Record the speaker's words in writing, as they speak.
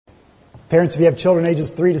Parents, if you have children ages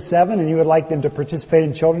 3 to 7 and you would like them to participate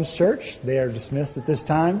in children's church, they are dismissed at this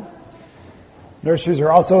time. Nurseries are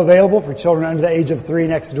also available for children under the age of 3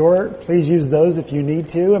 next door. Please use those if you need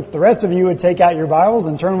to. If the rest of you would take out your Bibles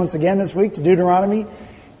and turn once again this week to Deuteronomy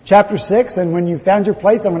chapter 6. And when you've found your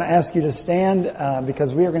place, I'm going to ask you to stand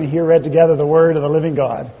because we are going to hear read together the Word of the living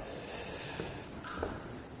God.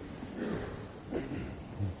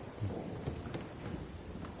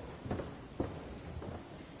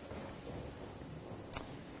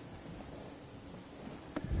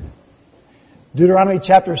 Deuteronomy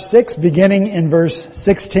chapter 6, beginning in verse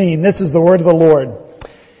 16. This is the word of the Lord.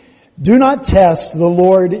 Do not test the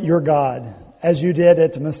Lord your God, as you did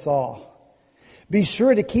at Massah. Be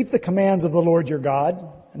sure to keep the commands of the Lord your God,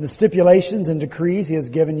 and the stipulations and decrees he has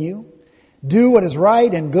given you. Do what is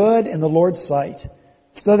right and good in the Lord's sight,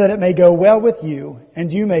 so that it may go well with you,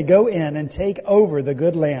 and you may go in and take over the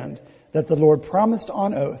good land that the Lord promised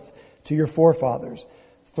on oath to your forefathers,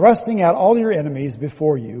 thrusting out all your enemies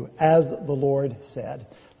before you, as the Lord said.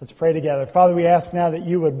 Let's pray together. Father, we ask now that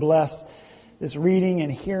you would bless this reading and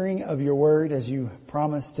hearing of your word as you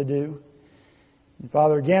promised to do. And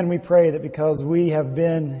Father, again, we pray that because we have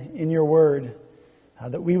been in your word,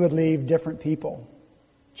 that we would leave different people,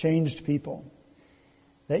 changed people,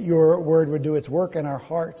 that your word would do its work in our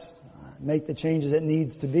hearts, make the changes it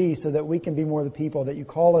needs to be so that we can be more the people that you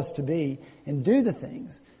call us to be and do the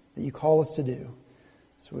things that you call us to do.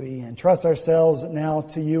 So we entrust ourselves now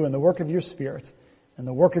to you and the work of your Spirit and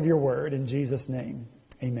the work of your word in Jesus' name.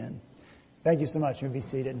 Amen. Thank you so much. You may be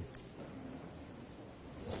seated.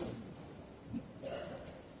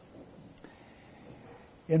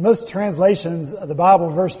 In most translations of the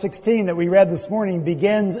Bible, verse 16 that we read this morning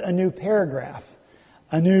begins a new paragraph,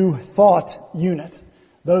 a new thought unit,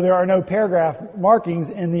 though there are no paragraph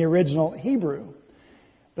markings in the original Hebrew.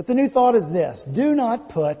 But the new thought is this: do not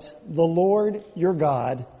put the Lord your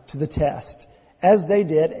God to the test, as they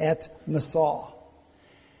did at Massah.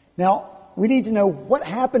 Now, we need to know what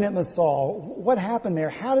happened at Massah. What happened there?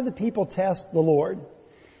 How did the people test the Lord?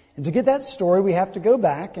 And to get that story, we have to go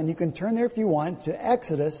back, and you can turn there if you want, to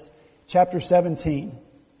Exodus chapter 17.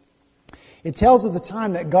 It tells of the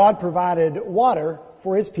time that God provided water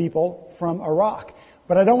for his people from a rock.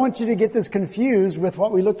 But I don't want you to get this confused with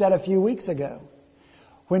what we looked at a few weeks ago.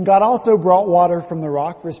 When God also brought water from the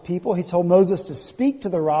rock for his people, he told Moses to speak to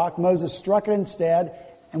the rock. Moses struck it instead,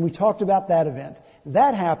 and we talked about that event.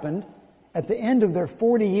 That happened at the end of their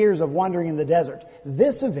 40 years of wandering in the desert.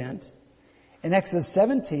 This event in Exodus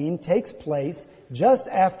 17 takes place just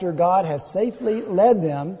after God has safely led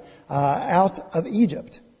them out of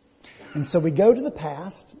Egypt. And so we go to the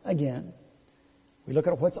past again. We look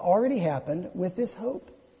at what's already happened with this hope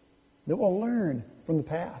that we'll learn from the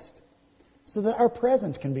past, so that our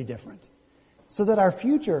present can be different, so that our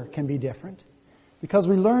future can be different. Because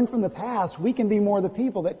we learn from the past, we can be more the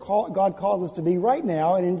people that God calls us to be right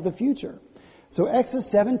now and into the future. So Exodus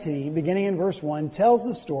 17, beginning in verse 1, tells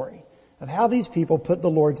the story of how these people put the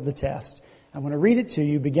Lord to the test. I'm going to read it to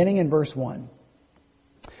you, beginning in verse 1.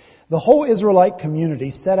 The whole Israelite community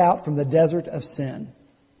set out from the desert of Sin,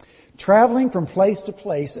 traveling from place to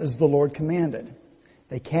place as the Lord commanded.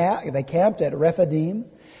 They camped at Rephidim,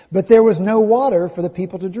 but there was no water for the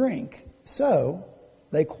people to drink. So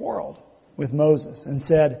they quarreled with Moses and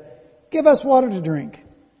said, "Give us water to drink."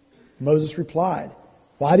 Moses replied,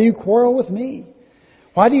 "Why do you quarrel with me?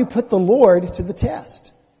 Why do you put the Lord to the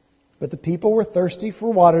test?" But the people were thirsty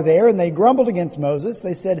for water there, and they grumbled against Moses.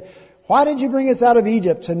 They said, "Why did you bring us out of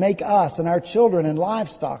Egypt to make us and our children and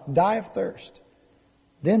livestock die of thirst?"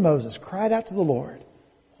 Then Moses cried out to the Lord,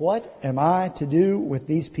 "What am I to do with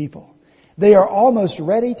these people? They are almost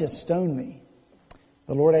ready to stone me."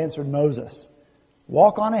 The Lord answered Moses,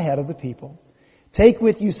 "Walk on ahead of the people. Take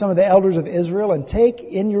with you some of the elders of Israel, and take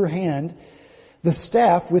in your hand the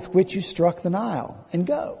staff with which you struck the Nile, and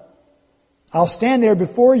go. I'll stand there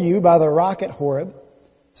before you by the rock at Horeb.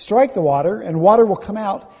 Strike the water, and water will come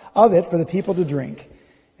out of it for the people to drink."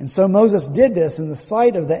 And so Moses did this in the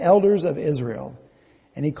sight of the elders of Israel.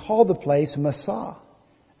 And he called the place Massah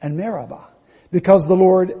and Meribah, because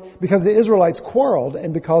the Israelites quarreled,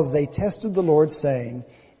 and because they tested the Lord, saying,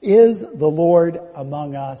 "Is the Lord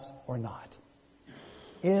among us or not?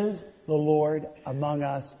 Is the Lord among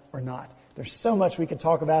us or not?" There's so much we could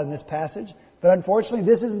talk about in this passage, but unfortunately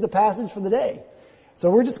this isn't the passage for the day. So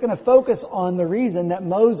we're just going to focus on the reason that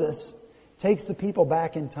Moses takes the people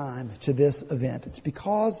back in time to this event. It's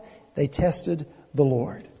because they tested the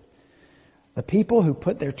Lord. The people who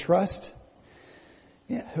put their trust,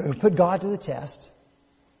 who put God to the test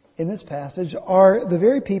in this passage, are the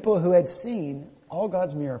very people who had seen all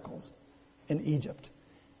God's miracles in Egypt.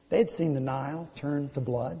 They had seen the Nile turn to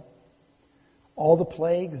blood. All the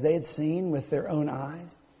plagues they had seen with their own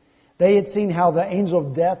eyes. They had seen how the angel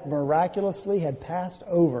of death miraculously had passed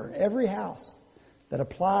over every house that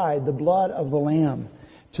applied the blood of the Lamb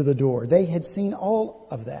to the door. They had seen all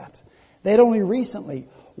of that. They had only recently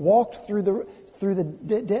walked through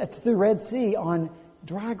the Red Sea on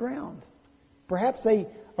dry ground. Perhaps they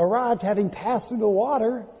arrived having passed through the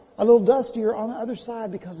water a little dustier on the other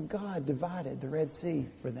side because God divided the Red Sea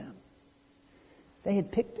for them. They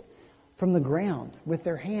had picked from the ground with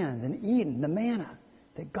their hands and eaten the manna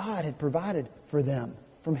that God had provided for them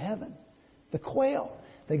from heaven. The quail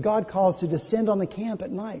that God caused to descend on the camp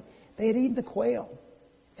at night. They had eaten the quail,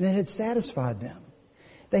 and it had satisfied them.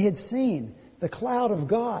 They had seen the cloud of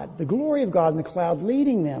God, the glory of God in the cloud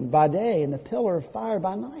leading them by day and the pillar of fire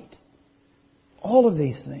by night. All of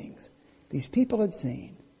these things, these people had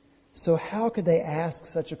seen. So how could they ask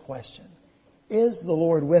such a question? Is the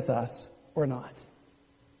Lord with us or not?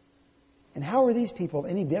 And how are these people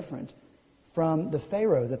any different from the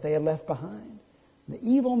Pharaoh that they had left behind? The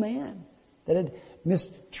evil man that had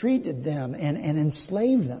mistreated them and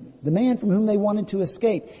enslaved them. The man from whom they wanted to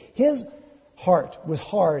escape. His heart was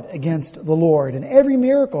hard against the Lord and every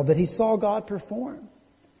miracle that he saw God perform.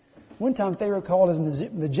 One time Pharaoh called his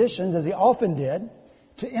magicians, as he often did,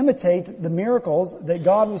 to imitate the miracles that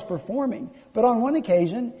God was performing. But on one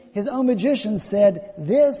occasion, his own magicians said,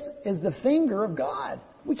 "This is the finger of God.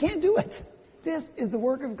 We can't do it. This is the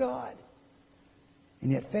work of God."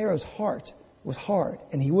 And yet Pharaoh's heart was hard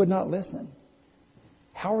and he would not listen.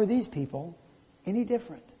 How are these people any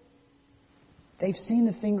different? They've seen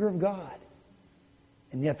the finger of God,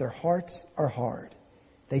 and yet their hearts are hard.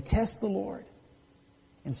 They test the Lord.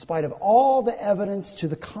 In spite of all the evidence to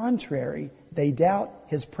the contrary, they doubt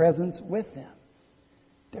His presence with them.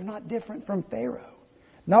 They're not different from Pharaoh.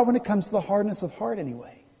 Not when it comes to the hardness of heart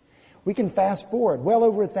anyway. We can fast forward well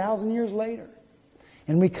over 1,000 years later,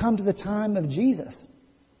 and we come to the time of Jesus.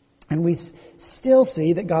 And we still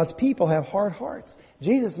see that God's people have hard hearts.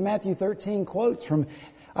 Jesus in Matthew 13 quotes from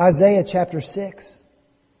Isaiah chapter 6.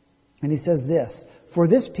 And he says this, "For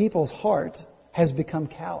this people's heart has become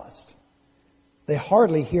calloused. They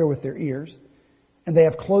hardly hear with their ears, and they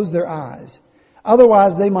have closed their eyes.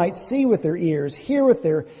 Otherwise they might see with their ears, see with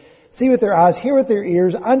their eyes, hear with their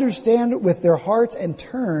ears, understand with their hearts, and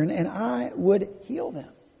turn, and I would heal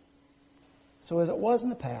them." So as it was in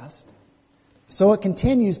the past, so it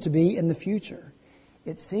continues to be in the future.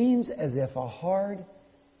 It seems as if a hard,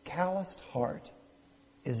 calloused heart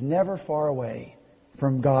is never far away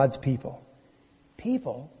from God's people.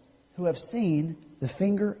 People who have seen the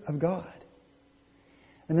finger of God.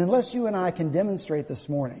 And unless you and I can demonstrate this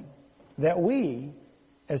morning that we,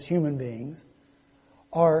 as human beings,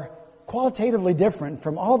 are qualitatively different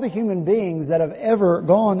from all the human beings that have ever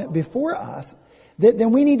gone before us,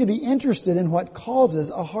 then we need to be interested in what causes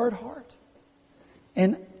a hard heart.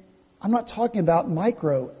 And I'm not talking about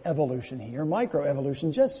microevolution here.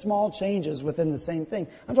 Microevolution, just small changes within the same thing.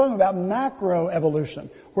 I'm talking about macroevolution,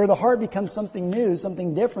 where the heart becomes something new,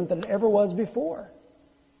 something different than it ever was before.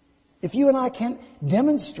 If you and I can't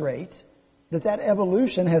demonstrate that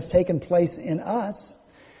evolution has taken place in us,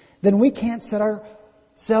 then we can't set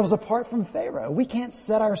ourselves apart from Pharaoh. We can't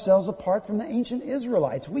set ourselves apart from the ancient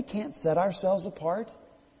Israelites. We can't set ourselves apart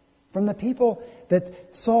from the people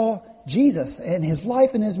that saw Jesus and His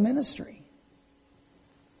life and His ministry.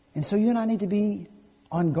 And so you and I need to be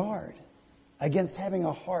on guard against having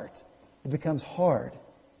a heart that becomes hard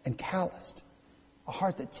and calloused. A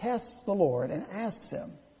heart that tests the Lord and asks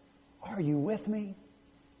Him, "Are you with me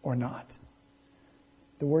or not?"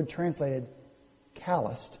 The word translated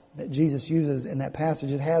calloused that Jesus uses in that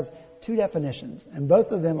passage, it has two definitions, and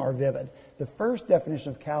both of them are vivid. The first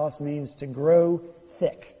definition of callous means to grow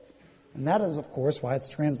thick. And that is, of course, why it's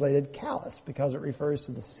translated callous, because it refers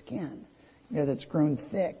to the skin, that's grown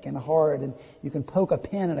thick and hard, and you can poke a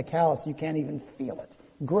pin in a callus and you can't even feel it.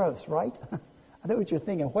 Gross, right? I know what you're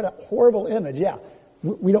thinking. What a horrible image. Yeah,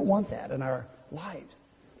 we don't want that in our lives.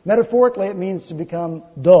 Metaphorically, it means to become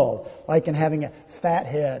dull, like in having a fat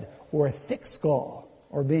head or a thick skull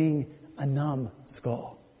or being a numb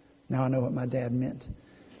skull. Now I know what my dad meant.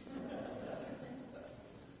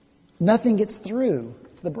 Nothing gets through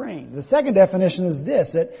the brain. The second definition is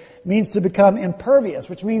this. It means to become impervious,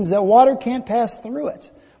 which means that water can't pass through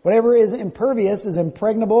it. Whatever is impervious is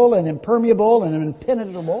impregnable and impermeable and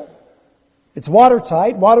impenetrable. It's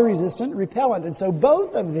watertight, water-resistant, repellent. And so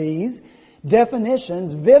both of these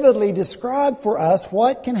definitions vividly describe for us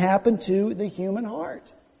what can happen to the human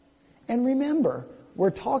heart. And remember,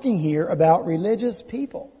 we're talking here about religious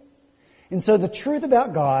people. And so the truth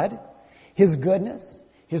about God, His goodness,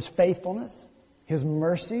 His faithfulness, His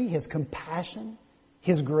mercy, His compassion,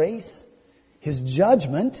 His grace, His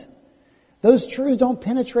judgment. Those truths don't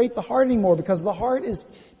penetrate the heart anymore because the heart is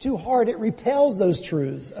too hard. It repels those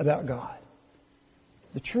truths about God.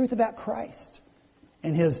 The truth about Christ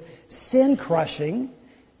and His sin-crushing,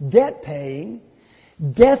 debt-paying,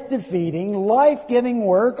 death-defeating, life-giving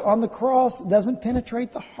work on the cross doesn't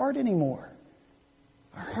penetrate the heart anymore.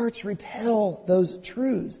 Our hearts repel those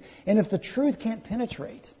truths. And if the truth can't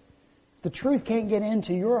penetrate, the truth can't get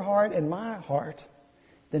into your heart and my heart,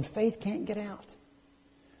 then faith can't get out.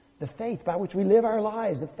 The faith by which we live our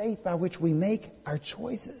lives, the faith by which we make our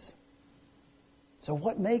choices. So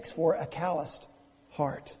what makes for a calloused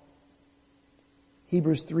heart?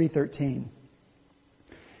 Hebrews 3:13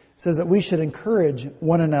 says that we should encourage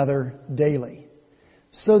one another daily,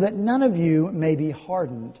 so that none of you may be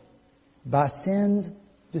hardened by sin's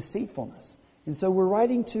deceitfulness. And so we're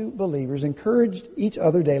writing to believers, encourage each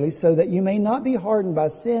other daily, so that you may not be hardened by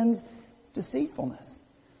sin's deceitfulness.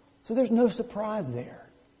 So there's no surprise there.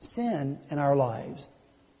 Sin in our lives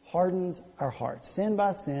hardens our hearts. Sin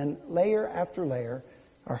by sin, layer after layer,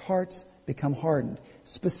 our hearts become hardened.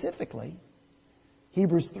 Specifically,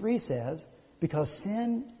 Hebrews 3 says, because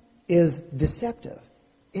sin is deceptive,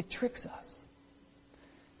 it tricks us.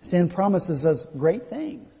 Sin promises us great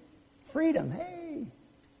things. Freedom, hey,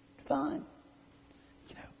 fun,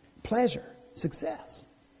 pleasure, success.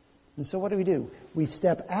 And so what do? We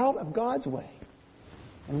step out of God's way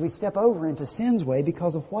and we step over into sin's way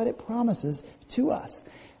because of what it promises to us.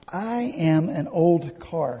 I am an old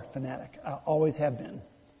car fanatic. I always have been.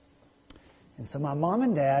 And so my mom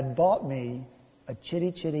and dad bought me a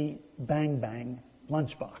Chitty Chitty Bang Bang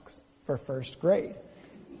lunchbox for first grade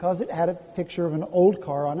because it had a picture of an old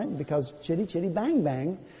car on it and because Chitty Chitty Bang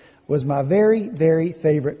Bang was my very, very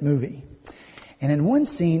favorite movie. And in one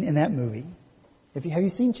scene in that movie, have you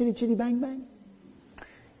seen Chitty Chitty Bang Bang?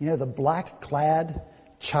 The black-clad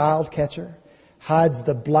child catcher hides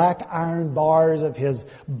the black iron bars of his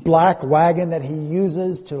black wagon that he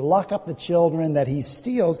uses to lock up the children that he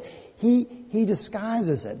steals. He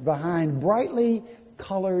disguises it behind brightly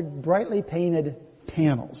colored, brightly painted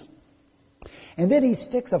panels. And then he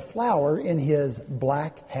sticks a flower in his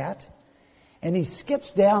black hat and he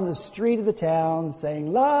skips down the street of the town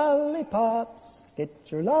saying, "Lollipops, get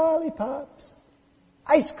your lollipops,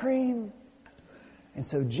 ice cream." And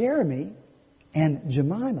so Jeremy and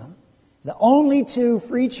Jemima, the only two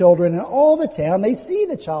free children in all the town, they see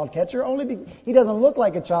the child catcher. He doesn't look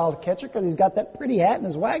like a child catcher because he's got that pretty hat and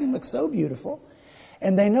his wagon looks so beautiful.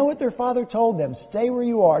 And they know what their father told them. Stay where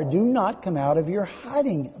you are. Do not come out of your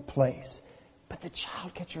hiding place. But the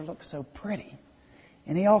child catcher looks so pretty.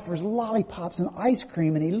 And he offers lollipops and ice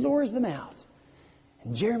cream and he lures them out.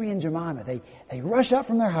 And Jeremy and Jemima, they rush out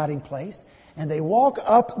from their hiding place and they walk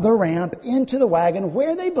up the ramp into the wagon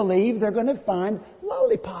where they believe they're going to find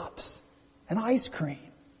lollipops and ice cream.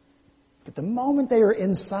 But the moment they are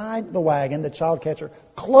inside the wagon, the child catcher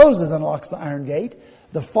closes and locks the iron gate.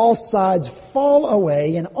 The false sides fall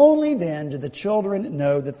away, and only then do the children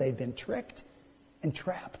know that they've been tricked and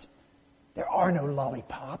trapped. There are no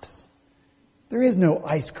lollipops. There is no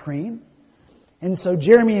ice cream. And so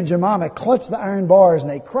Jeremy and Jemima clutch the iron bars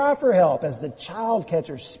and they cry for help as the child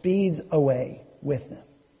catcher speeds away with them.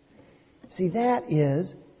 See, that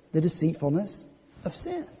is the deceitfulness of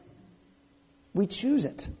sin. We choose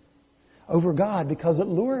it over God because it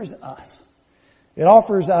lures us. It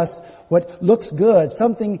offers us what looks good,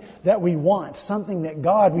 something that we want, something that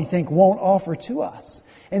God, we think, won't offer to us.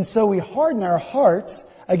 And so we harden our hearts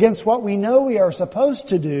against what we know we are supposed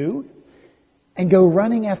to do and go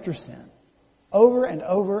running after sin over and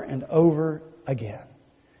over and over again.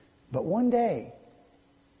 But one day,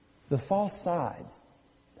 the false sides,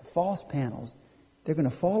 the false panels, they're going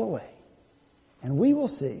to fall away. And we will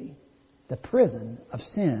see the prison of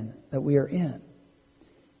sin that we are in.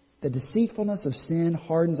 The deceitfulness of sin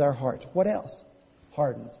hardens our hearts. What else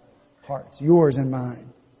hardens hearts? Yours and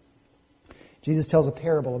mine. Jesus tells a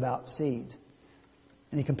parable about seeds.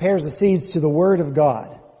 And he compares the seeds to the Word of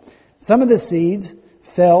God. Some of the seeds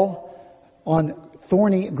fell on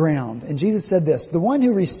thorny ground. And Jesus said this, "The one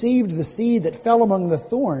who received the seed that fell among the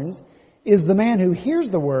thorns is the man who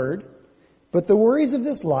hears the Word, but the worries of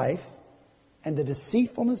this life and the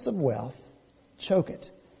deceitfulness of wealth choke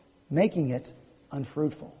it, making it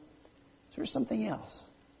unfruitful." So there's something else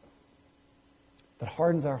that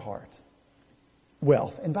hardens our heart.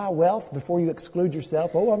 Wealth. And by wealth, before you exclude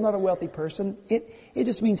yourself, I'm not a wealthy person, it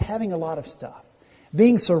just means having a lot of stuff.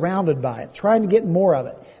 Being surrounded by it, trying to get more of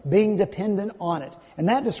it, being dependent on it. And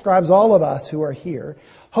that describes all of us who are here,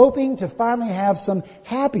 hoping to finally have some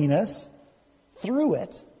happiness through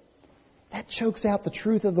it, that chokes out the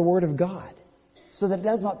truth of the Word of God so that it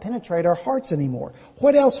does not penetrate our hearts anymore.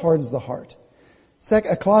 What else hardens the heart?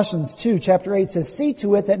 Colossians 2, chapter 8 says, "See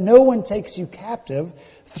to it that no one takes you captive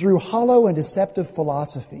through hollow and deceptive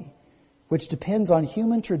philosophy, which depends on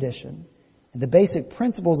human tradition and the basic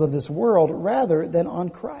principles of this world rather than on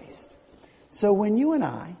Christ." So when you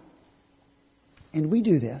and we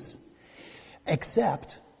do this,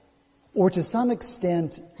 accept, or to some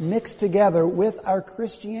extent mix together with our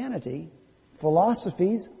Christianity,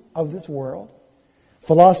 philosophies of this world,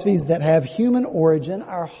 philosophies that have human origin,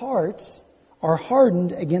 our hearts are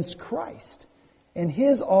hardened against Christ and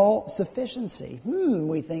His all-sufficiency.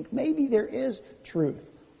 We think maybe there is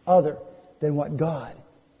truth other than what God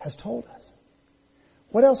has told us.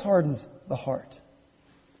 What else hardens the heart?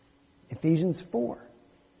 Ephesians 4.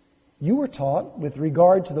 You were taught, with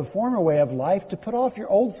regard to the former way of life, to put off your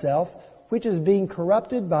old self, which is being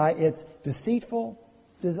corrupted by its deceitful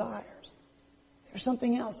desires. There's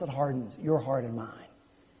something else that hardens your heart and mine.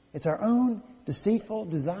 It's our own deceitful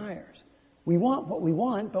desires. We want what we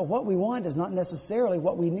want, but what we want is not necessarily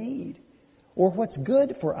what we need or what's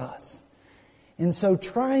good for us. And so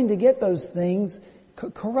trying to get those things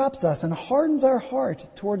corrupts us and hardens our heart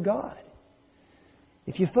toward God.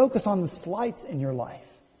 If you focus on the slights in your life,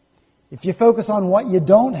 if you focus on what you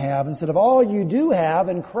don't have instead of all you do have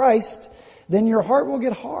in Christ, then your heart will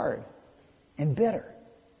get hard and bitter,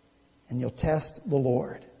 and you'll test the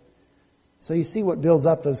Lord. So you see what builds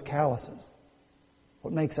up those calluses,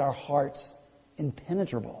 what makes our hearts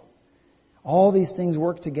impenetrable. All these things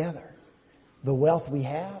work together. The wealth we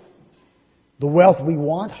have, the wealth we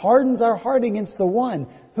want, hardens our heart against the one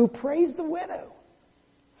who praised the widow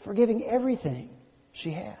for giving everything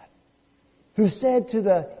she had, who said to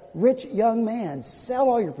the rich young man, "Sell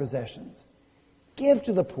all your possessions, give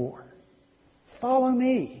to the poor, follow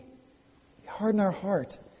me." We harden our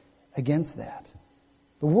heart against that.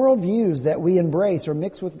 The worldviews that we embrace are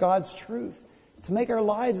mixed with God's truth to make our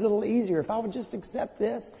lives a little easier. If I would just accept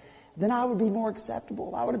this, then I would be more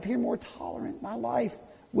acceptable. I would appear more tolerant. My life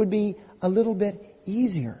would be a little bit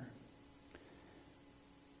easier.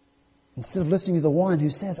 Instead of listening to the one who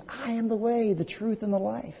says, "I am the way, the truth, and the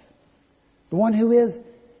life." The one who is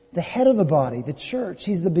the head of the body, the church.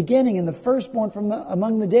 He's the beginning and the firstborn from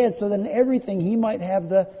among the dead, so that in everything He might have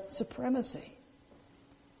the supremacy.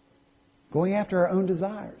 Going after our own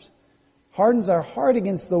desires hardens our heart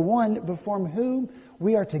against the one before whom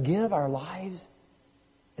we are to give our lives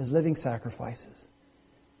as living sacrifices.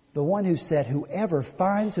 The one who said, "Whoever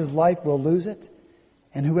finds his life will lose it,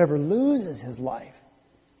 and whoever loses his life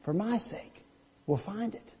for my sake will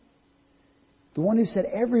find it." The one who said,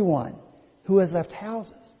 "Everyone who has left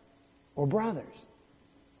houses or brothers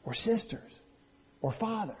or sisters or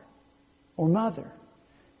father or mother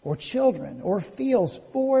or children or fields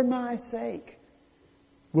for my sake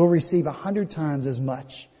will receive 100 times as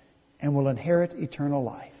much and will inherit eternal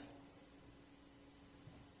life."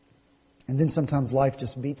 And then sometimes life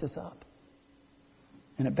just beats us up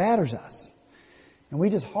and it batters us. And we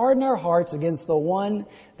just harden our hearts against the one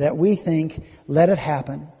that we think let it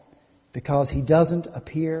happen because He doesn't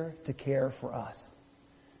appear to care for us.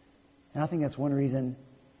 And I think that's one reason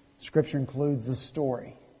Scripture includes the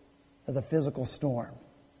story of the physical storm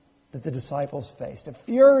that the disciples faced. A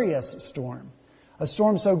furious storm. A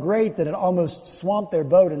storm so great that it almost swamped their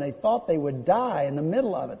boat and they thought they would die in the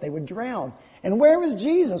middle of it. They would drown. And where was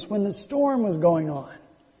Jesus when the storm was going on?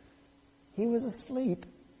 He was asleep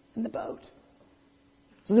in the boat.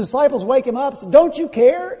 So the disciples wake Him up and say, "Don't you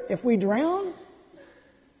care if we drown?"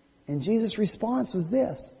 And Jesus' response was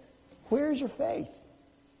this: "Where is your faith?"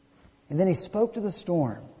 And then He spoke to the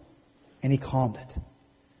storm and He calmed it.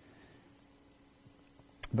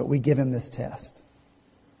 But we give Him this test.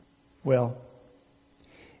 Well,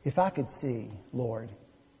 if I could see, Lord,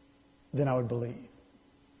 then I would believe.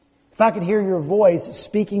 If I could hear your voice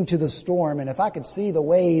speaking to the storm, and if I could see the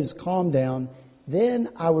waves calm down, then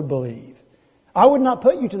I would believe. I would not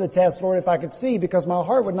put you to the test, Lord, if I could see, because my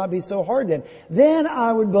heart would not be so hard then. Then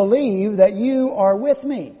I would believe that you are with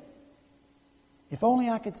me. If only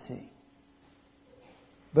I could see.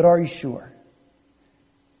 But are you sure?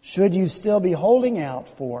 Should you still be holding out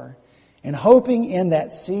for and hoping in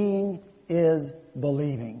that seeing is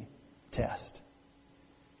believing test?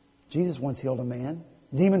 Jesus once healed a man,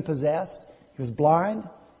 demon-possessed. He was blind.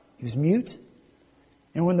 He was mute.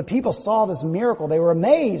 And when the people saw this miracle, they were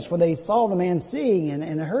amazed when they saw the man seeing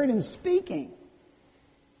and heard him speaking.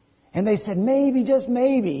 And they said, maybe, just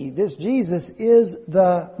maybe, this Jesus is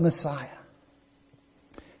the Messiah.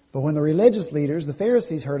 But when the religious leaders, the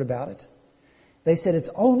Pharisees, heard about it, they said, it's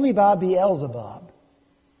only by Beelzebub,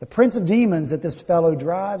 the prince of demons, that this fellow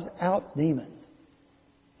drives out demons.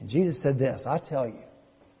 And Jesus said this, I tell you,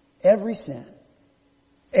 every sin,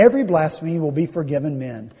 every blasphemy will be forgiven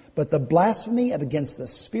men, but the blasphemy against the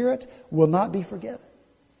Spirit will not be forgiven.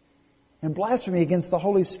 And blasphemy against the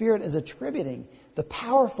Holy Spirit is attributing the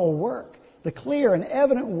powerful work, the clear and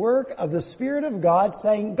evident work of the Spirit of God,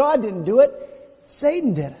 saying, God didn't do it,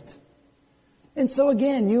 Satan did it. And so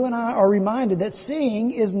again, you and I are reminded that seeing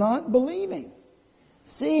is not believing.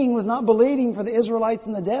 Seeing was not believing for the Israelites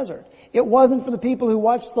in the desert. It wasn't for the people who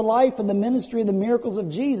watched the life and the ministry and the miracles of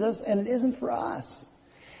Jesus, and it isn't for us.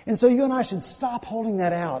 And so you and I should stop holding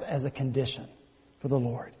that out as a condition for the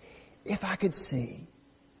Lord. If I could see,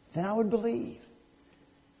 then I would believe.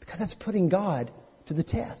 Because that's putting God to the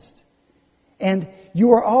test. And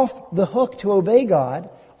you are off the hook to obey God,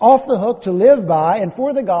 off the hook to live by and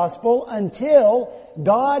for the gospel until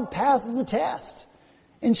God passes the test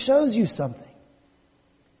and shows you something.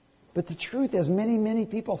 But the truth is, many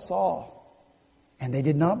people saw, and they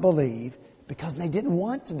did not believe because they didn't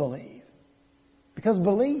want to believe. Because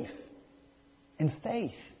belief and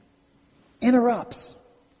faith interrupts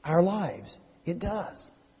our lives. It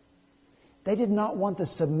does. They did not want the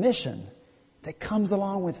submission that comes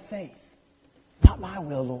along with faith. Not my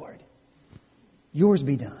will, Lord. Yours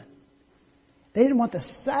be done. They didn't want the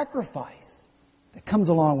sacrifice that comes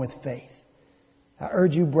along with faith. I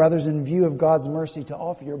urge you, brothers, in view of God's mercy, to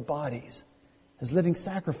offer your bodies as living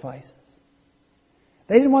sacrifices.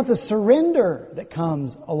 They didn't want the surrender that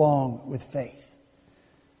comes along with faith.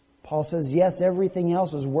 Paul says, yes, everything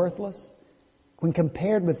else is worthless when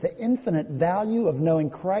compared with the infinite value of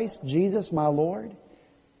knowing Christ Jesus my Lord.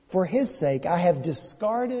 For His sake, I have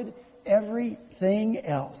discarded everything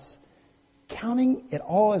else, counting it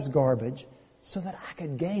all as garbage, so that I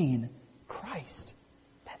could gain Christ.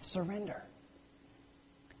 That's surrender.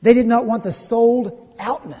 They did not want the sold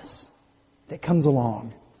outness that comes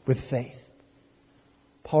along with faith.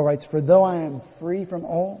 Paul writes, for though I am free from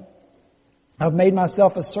all, I've made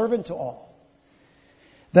myself a servant to all,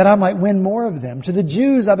 that I might win more of them. To the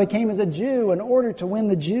Jews I became as a Jew in order to win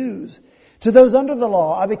the Jews. To those under the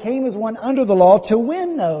law I became as one under the law to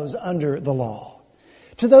win those under the law.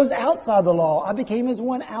 To those outside the law I became as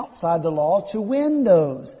one outside the law to win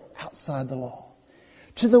those outside the law.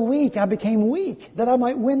 To the weak I became weak, that I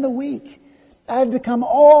might win the weak. I have become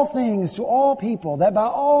all things to all people, that by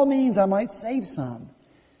all means I might save some.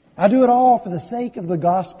 I do it all for the sake of the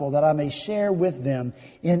gospel, that I may share with them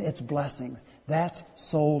in its blessings. That's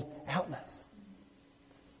sold outness.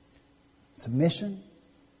 Submission,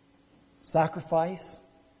 sacrifice,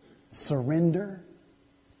 surrender,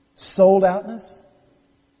 sold outness.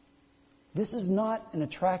 This is not an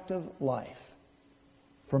attractive life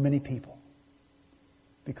for many people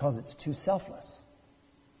because it's too selfless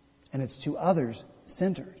and it's too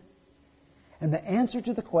others-centered. And the answer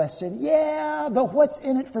to the question, yeah, but what's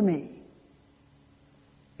in it for me,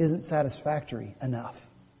 isn't satisfactory enough.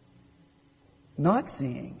 Not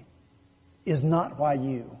seeing is not why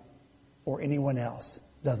you or anyone else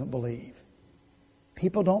doesn't believe.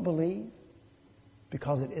 People don't believe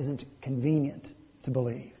because it isn't convenient to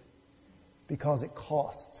believe, because it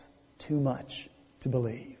costs too much to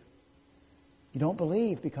believe. You don't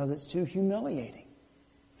believe because it's too humiliating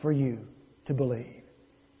for you to believe.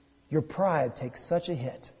 Your pride takes such a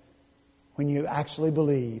hit when you actually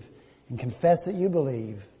believe and confess that you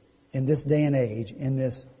believe in this day and age, in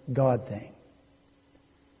this God thing.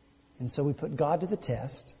 And so we put God to the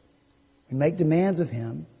test. We make demands of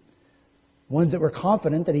Him, ones that we're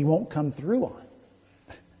confident that He won't come through on.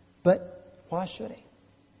 But why should He?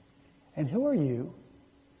 And who are you?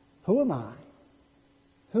 Who am I?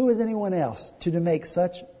 Who is anyone else to make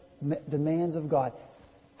such demands of God?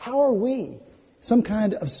 How are we some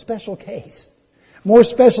kind of special case, more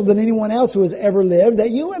special than anyone else who has ever lived, that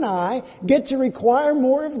you and I get to require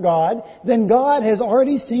more of God than God has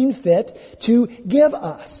already seen fit to give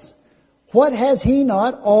us? What has He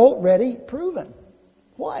not already proven?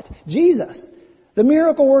 What? Jesus, the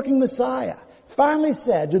miracle-working Messiah, finally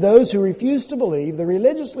said to those who refused to believe, the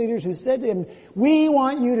religious leaders who said to Him, we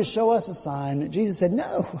want you to show us a sign. Jesus said,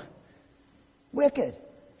 no. Wicked,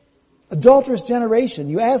 adulterous generation,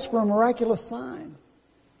 you ask for a miraculous sign.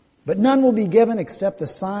 But none will be given except the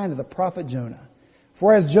sign of the prophet Jonah.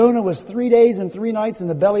 For as Jonah was 3 days and 3 nights in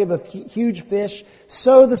the belly of a huge fish,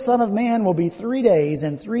 so the Son of Man will be 3 days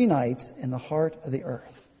and 3 nights in the heart of the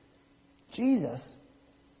earth. Jesus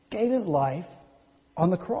gave His life on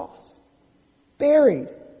the cross. Buried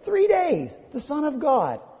 3 days, the Son of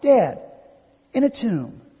God, dead, in a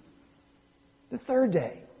tomb. The third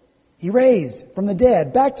day, He raised from the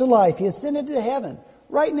dead, back to life. He ascended to heaven.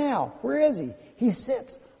 Right now, where is He? He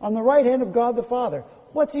sits on the right hand of God the Father.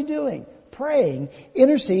 What's He doing? Praying,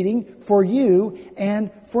 interceding for you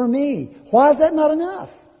and for me. Why is that not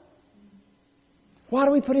enough? Why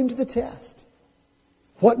do we put Him to the test?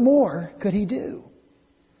 What more could He do?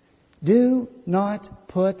 Do not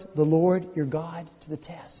put the Lord your God to the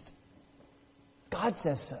test. God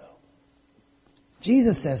says so.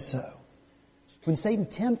 Jesus says so. When Satan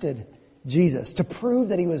tempted Jesus to prove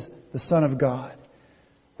that He was the Son of God,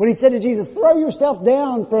 when he said to Jesus, throw yourself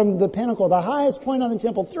down from the pinnacle, the highest point on the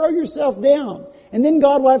temple, throw yourself down. And then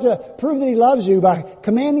God will have to prove that He loves you by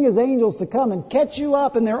commanding His angels to come and catch you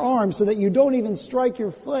up in their arms so that you don't even strike your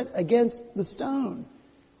foot against the stone.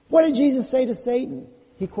 What did Jesus say to Satan?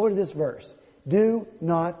 He quoted this verse, do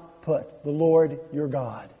not put the Lord your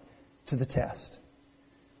God to the test.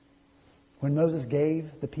 When Moses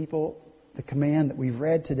gave the people the command that we've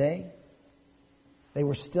read today, they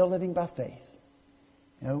were still living by faith.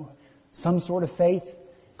 You know, some sort of faith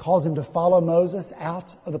caused them to follow Moses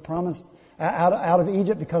out of the promised, out of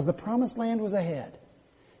Egypt because the promised land was ahead.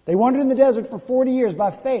 They wandered in the desert for 40 years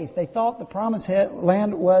by faith. They thought the promised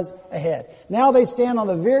land was ahead. Now they stand on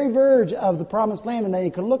the very verge of the promised land and they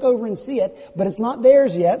can look over and see it, but it's not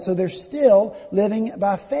theirs yet, so they're still living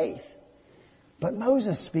by faith. But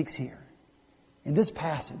Moses speaks here in this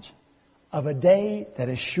passage of a day that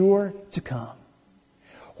is sure to come,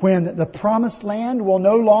 when the promised land will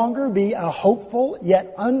no longer be a hopeful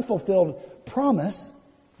yet unfulfilled promise,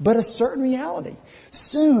 but a certain reality.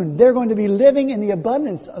 Soon they're going to be living in the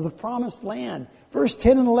abundance of the promised land. Verse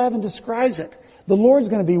 10 and 11 describes it. The Lord's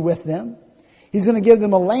going to be with them. He's going to give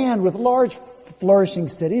them a land with large flourishing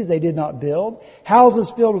cities they did not build, houses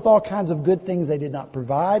filled with all kinds of good things they did not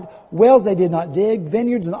provide, wells they did not dig,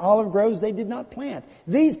 vineyards and olive groves they did not plant.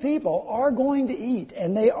 These people are going to eat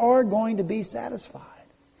and they are going to be satisfied.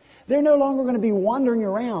 They're no longer going to be wandering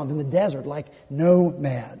around in the desert like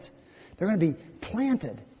nomads. They're going to be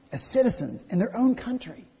planted as citizens in their own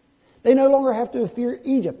country. They no longer have to fear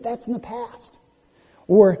Egypt. That's in the past.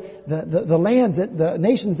 Or the lands, the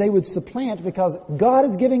nations they would supplant because God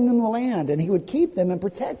is giving them the land and He would keep them and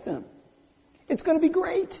protect them. It's going to be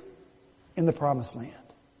great in the promised land.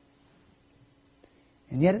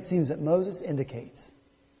 And yet it seems that Moses indicates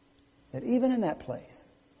that even in that place,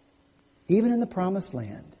 even in the promised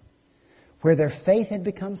land, where their faith had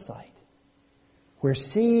become sight, where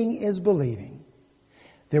seeing is believing,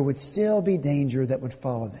 there would still be danger that would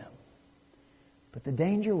follow them. But the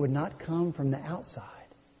danger would not come from the outside.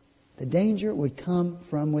 The danger would come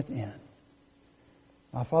from within.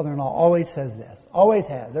 My father-in-law always says this, always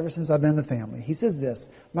has, ever since I've been in the family. He says this,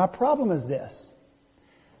 my problem is this: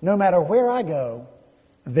 no matter where I go,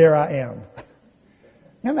 there I am.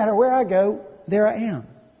 No matter where I go, there I am.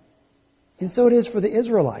 And so it is for the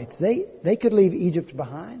Israelites. They could leave Egypt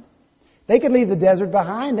behind. They could leave the desert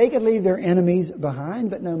behind. They could leave their enemies behind.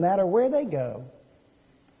 But no matter where they go,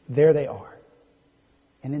 there they are.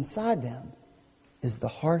 And inside them is the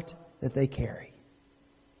heart that they carry.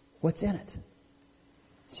 What's in it?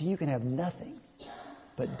 So you can have nothing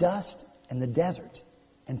but dust and the desert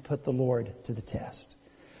and put the Lord to the test.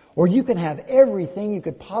 Or you can have everything you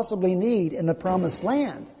could possibly need in the promised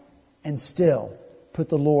land and still put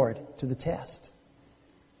the Lord to the test.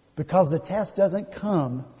 Because the test doesn't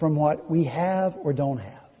come from what we have or don't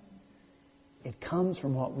have. It comes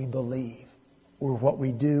from what we believe or what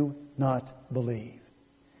we do not believe.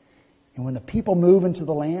 And when the people move into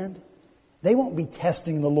the land, they won't be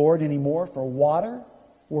testing the Lord anymore for water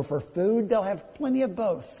or for food. They'll have plenty of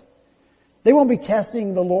both. They won't be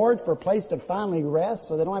testing the Lord for a place to finally rest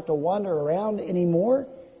so they don't have to wander around anymore.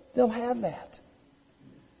 They'll have that.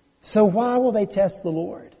 So why will they test the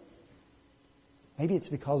Lord? Maybe it's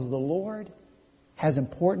because the Lord has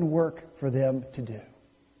important work for them to do.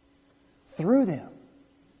 Through them,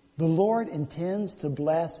 the Lord intends to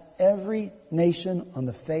bless every nation on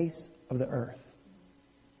the face of the earth.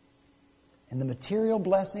 And the material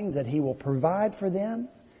blessings that He will provide for them,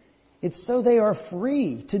 it's so they are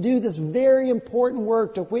free to do this very important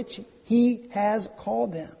work to which He has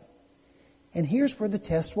called them. And here's where the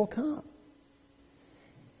test will come.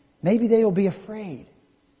 Maybe they will be afraid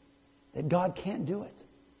that God can't do it.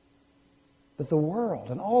 That the world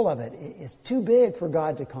and all of it is too big for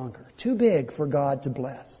God to conquer, too big for God to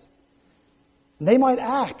bless. And they might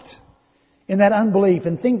act in that unbelief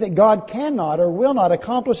and think that God cannot or will not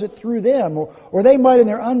accomplish it through them. Or they might in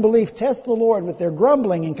their unbelief test the Lord with their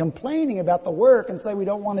grumbling and complaining about the work and say, we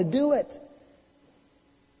don't want to do it.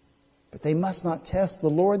 But they must not test the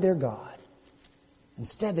Lord their God.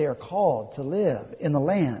 Instead, they are called to live in the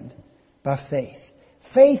land by faith.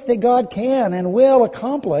 Faith that God can and will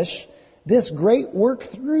accomplish this great work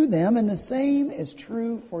through them, and the same is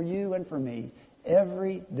true for you and for me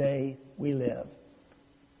every day we live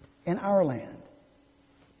in our land.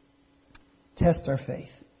 Test our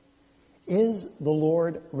faith. Is the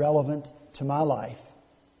Lord relevant to my life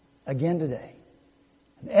again today?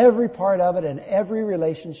 And every part of it and every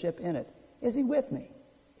relationship in it. Is He with me?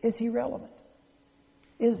 Is He relevant?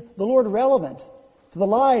 Is the Lord relevant to the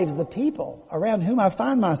lives, the people around whom I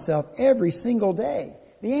find myself every single day?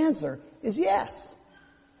 The answer is yes.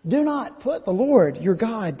 Do not put the Lord, your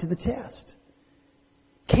God, to the test.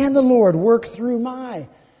 Can the Lord work through my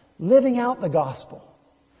living out the gospel?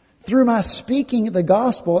 Through my speaking the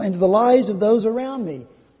gospel into the lives of those around me?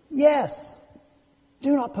 Yes.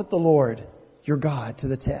 Do not put the Lord, your God, to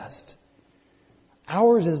the test.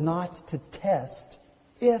 Ours is not to test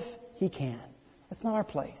if He can. That's not our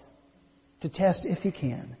place. To test if He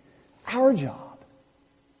can. Our job,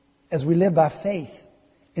 as we live by faith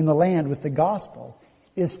in the land with the gospel,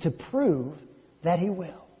 is to prove that He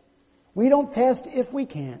will. We don't test if we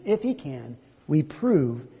can. If He can, we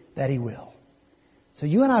prove that He will. So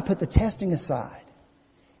you and I put the testing aside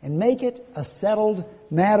and make it a settled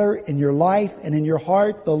matter in your life and in your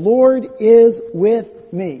heart. The Lord is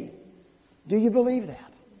with me. Do you believe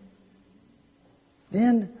that?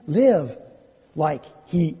 Then live like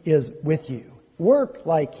He is with you. Work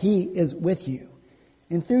like He is with you.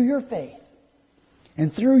 And through your faith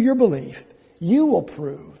and through your belief, you will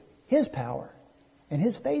prove His power and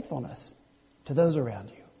His faithfulness to those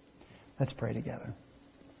around you. Let's pray together.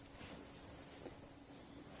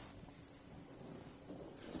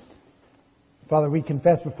 Father, we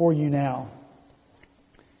confess before you now,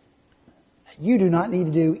 you do not need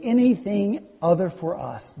to do anything other for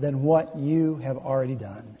us than what you have already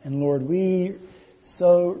done. And Lord, we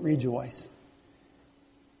so rejoice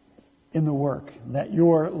in the work that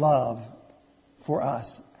your love for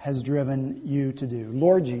us has driven you to do.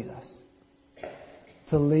 Lord Jesus,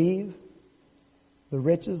 to leave the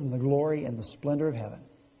riches and the glory and the splendor of heaven,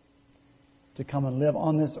 to come and live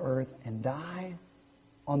on this earth and die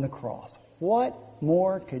on the cross. What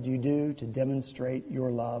more could you do to demonstrate your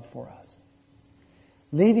love for us?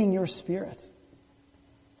 Leaving your Spirit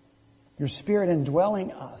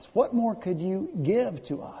indwelling us. What more could you give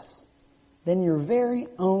to us than your very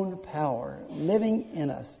own power living in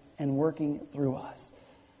us and working through us?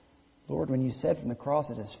 Lord, when you said from the cross,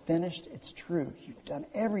 it is finished, it's true. You've done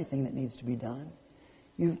everything that needs to be done.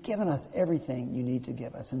 You've given us everything you need to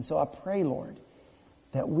give us. And so I pray, Lord,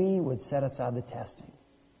 that we would set aside the testing.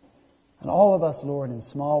 And all of us, Lord, in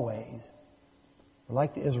small ways, we're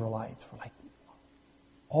like the Israelites. We're like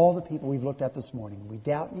all the people we've looked at this morning. We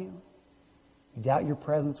doubt you. We doubt your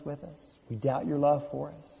presence with us. We doubt your love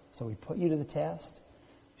for us. So we put you to the test.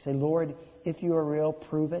 We say, Lord, if you are real,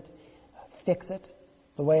 prove it. Fix it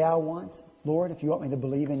the way I want. Lord, if you want me to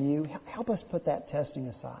believe in you, help us put that testing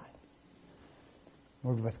aside.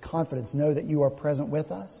 Lord, with confidence, know that you are present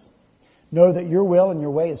with us. Know that your will and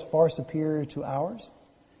your way is far superior to ours.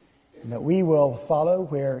 And that we will follow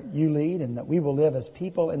where you lead, and that we will live as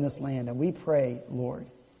people in this land. And we pray, Lord,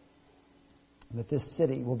 that this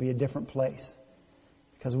city will be a different place,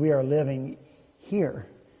 because we are living here,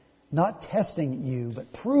 not testing you,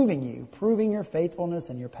 but proving your faithfulness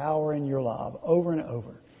and your power and your love over and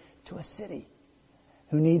over to a city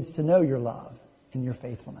who needs to know your love and your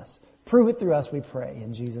faithfulness. Prove it through us, we pray,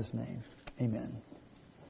 in Jesus' name. Amen.